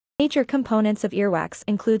Major components of earwax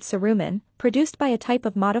include cerumen, produced by a type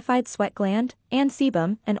of modified sweat gland, and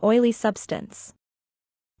sebum, an oily substance.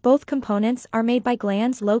 Both components are made by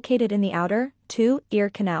glands located in the outer,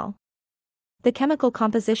 ear canal. The chemical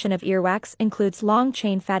composition of earwax includes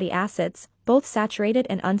long-chain fatty acids, both saturated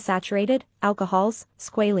and unsaturated, alcohols,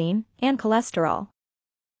 squalene, and cholesterol.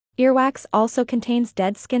 Earwax also contains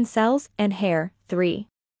dead skin cells and hair. 3.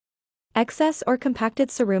 Excess or compacted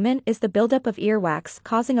cerumen is the buildup of earwax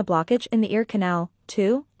causing a blockage in the ear canal.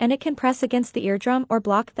 2. And it can press against the eardrum or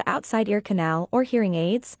block the outside ear canal or hearing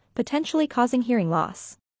aids, potentially causing hearing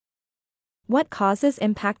loss. What causes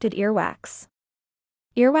impacted earwax?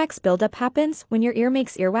 Earwax buildup happens when your ear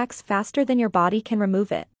makes earwax faster than your body can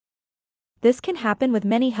remove it. This can happen with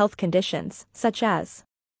many health conditions, such as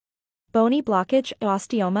bony blockage,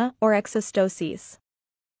 osteoma, or exostosis.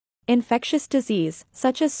 Infectious disease,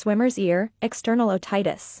 such as swimmer's ear, external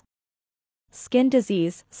otitis. Skin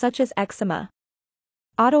disease, such as eczema.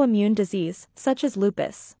 Autoimmune disease, such as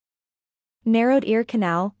lupus. Narrowed ear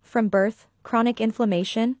canal, from birth, chronic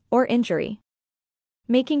inflammation, or injury.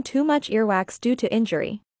 Making too much earwax due to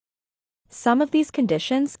injury. Some of these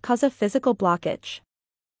conditions cause a physical blockage.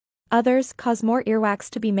 Others cause more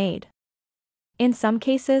earwax to be made. In some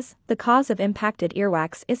cases, the cause of impacted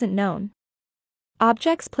earwax isn't known.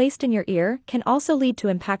 Objects placed in your ear can also lead to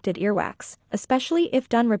impacted earwax, especially if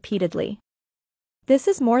done repeatedly. This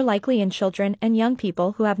is more likely in children and young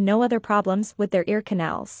people who have no other problems with their ear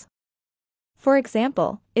canals. For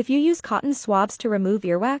example, if you use cotton swabs to remove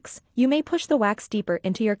earwax, you may push the wax deeper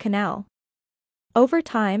into your canal. Over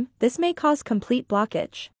time, this may cause complete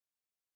blockage.